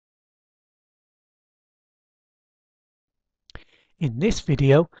In this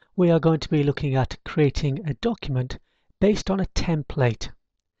video, we are going to be looking at creating a document based on a template.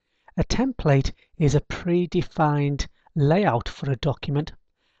 A template is a predefined layout for a document,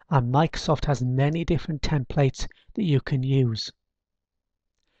 and Microsoft has many different templates that you can use.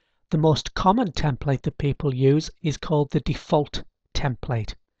 The most common template that people use is called the default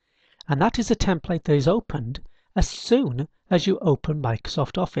template, and that is a template that is opened as soon as you open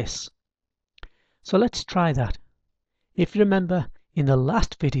Microsoft Office. So let's try that. If you remember, in the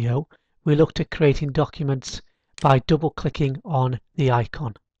last video, we looked at creating documents by double-clicking on the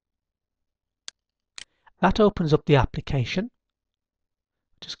icon. That opens up the application.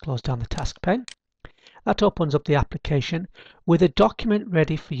 Just close down the task pane. That opens up the application with a document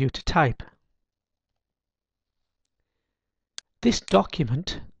ready for you to type. This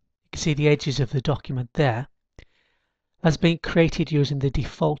document, you can see the edges of the document there, has been created using the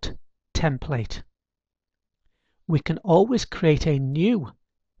default template. We can always create a new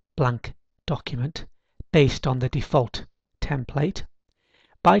blank document based on the default template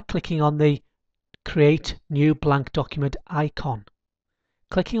by clicking on the Create New Blank Document icon.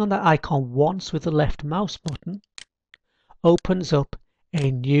 Clicking on that icon once with the left mouse button opens up a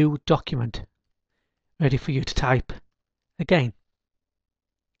new document ready for you to type again.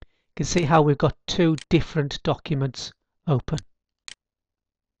 You can see how we've got two different documents open.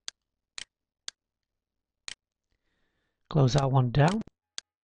 Close that one down.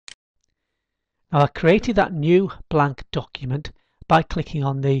 Now I created that new blank document by clicking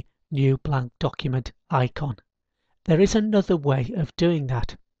on the New Blank Document icon. There is another way of doing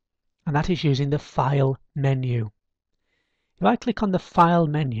that, and that is using the File menu. If I click on the File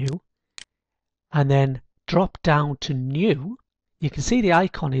menu and then drop down to New, you can see the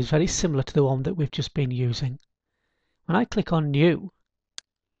icon is very similar to the one that we've just been using. When I click on New,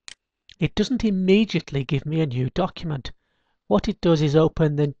 it doesn't immediately give me a new document. What it does is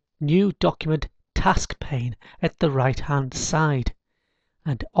open the New Document task pane at the right-hand side.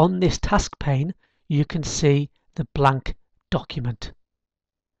 And on this task pane, you can see the blank document.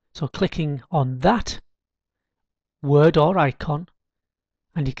 So clicking on that word or icon,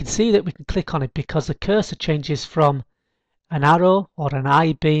 and you can see that we can click on it because the cursor changes from an arrow or an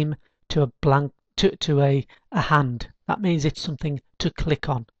I-beam to a blank to a hand. That means it's something to click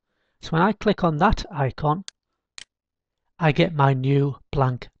on. So when I click on that icon, I get my new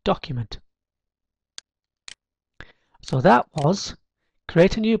blank document. So that was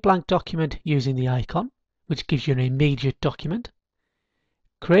create a new blank document using the icon, which gives you an immediate document.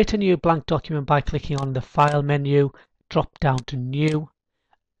 Create a new blank document by clicking on the File menu, drop down to New.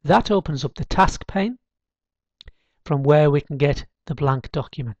 That opens up the task pane from where we can get the blank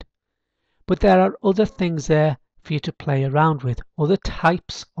document. But there are other things there for you to play around with, other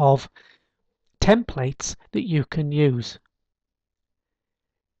types of templates that you can use.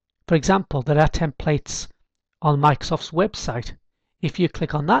 For example, there are templates on Microsoft's website. If you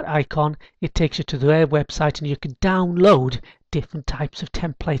click on that icon, it takes you to their website and you can download different types of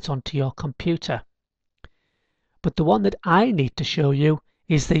templates onto your computer. But the one that I need to show you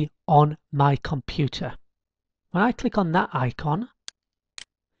is the On My Computer. When I click on that icon,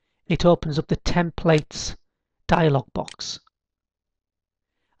 it opens up the Templates dialog box.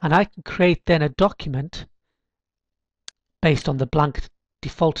 And I can create then a document based on the blank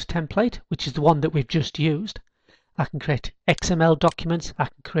default template, which is the one that we've just used. I can create XML documents, I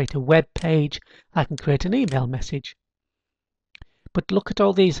can create a web page, I can create an email message. But look at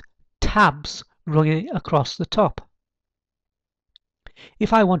all these tabs running across the top.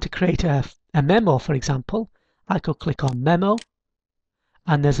 If I want to create a memo, for example, I could click on Memo,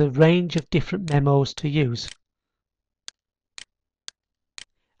 and there's a range of different memos to use.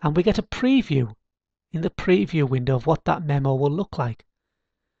 And we get a preview in the preview window of what that memo will look like.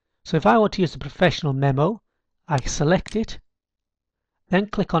 So if I want to use a professional memo, I select it, then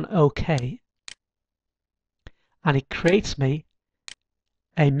click on OK, and it creates me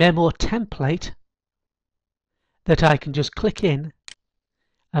a memo template that I can just click in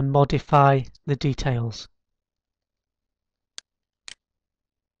and modify the details.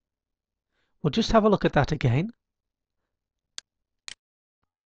 We'll just have a look at that again.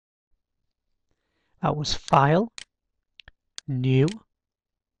 That was File, New.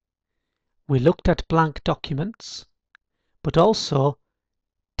 We looked at blank documents, but also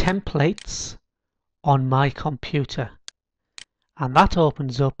templates on my computer. And that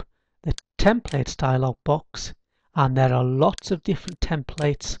opens up the Templates dialog box, and there are lots of different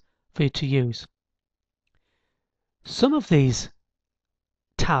templates for you to use. Some of these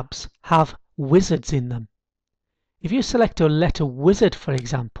tabs have wizards in them. If you select a letter wizard, for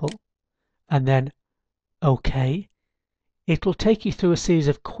example, and then OK, it will take you through a series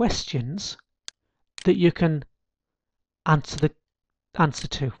of questions that you can answer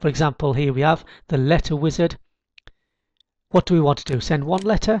to. For example, here we have the letter wizard. What do we want to do? Send one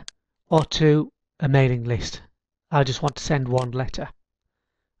letter or to a mailing list? I just want to send one letter,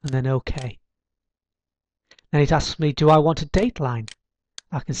 and then OK. Then it asks me, do I want a date line?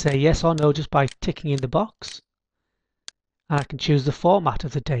 I can say yes or no just by ticking in the box, and I can choose the format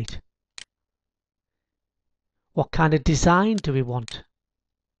of the date. What kind of design do we want?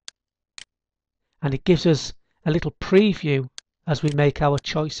 And it gives us a little preview as we make our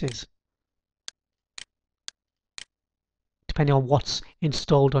choices, depending on what's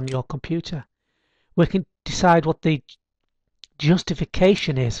installed on your computer. We can decide what the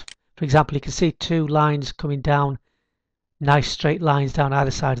justification is. For example, you can see two lines coming down, nice straight lines down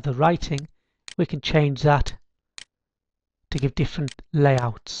either side of the writing. We can change that to give different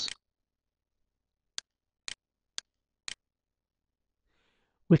layouts.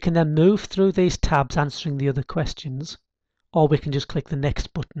 We can then move through these tabs answering the other questions, or we can just click the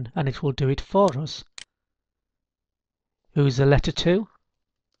next button and it will do it for us. Who's the letter to?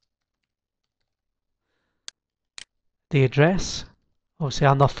 The address. Obviously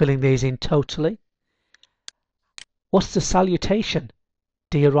I'm not filling these in totally. What's the salutation?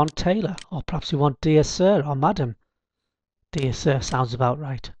 Dear Ron Taylor, or perhaps we want Dear Sir or Madam. Dear Sir sounds about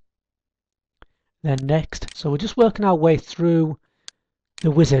right. Then next. So we're just working our way through the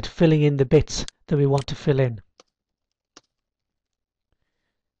wizard, filling in the bits that we want to fill in.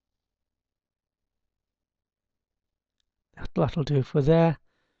 That'll do for there.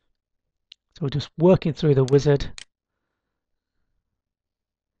 So we're just working through the wizard,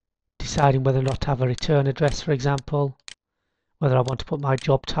 deciding whether or not to have a return address, for example, whether I want to put my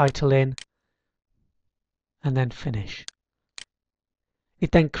job title in, and then finish.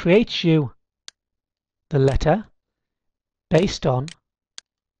 It then creates you the letter based on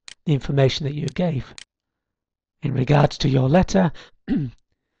the information that you gave in regards to your letter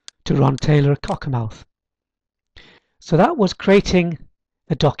to Ron Taylor at Cockermouth. So that was creating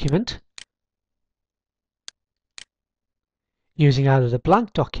a document using either the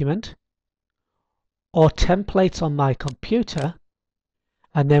blank document or templates on my computer,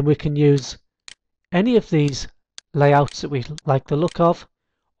 and then we can use any of these layouts that we like the look of,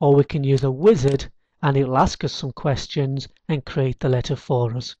 or we can use a wizard and it will ask us some questions and create the letter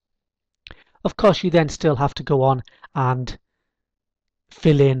for us. Of course, you then still have to go on and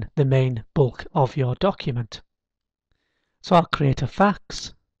fill in the main bulk of your document. So I'll create a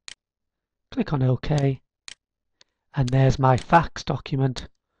fax, click on OK, and there's my fax document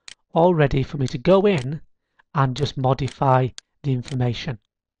all ready for me to go in and just modify the information.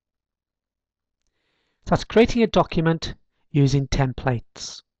 That's creating a document using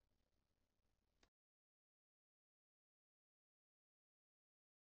templates.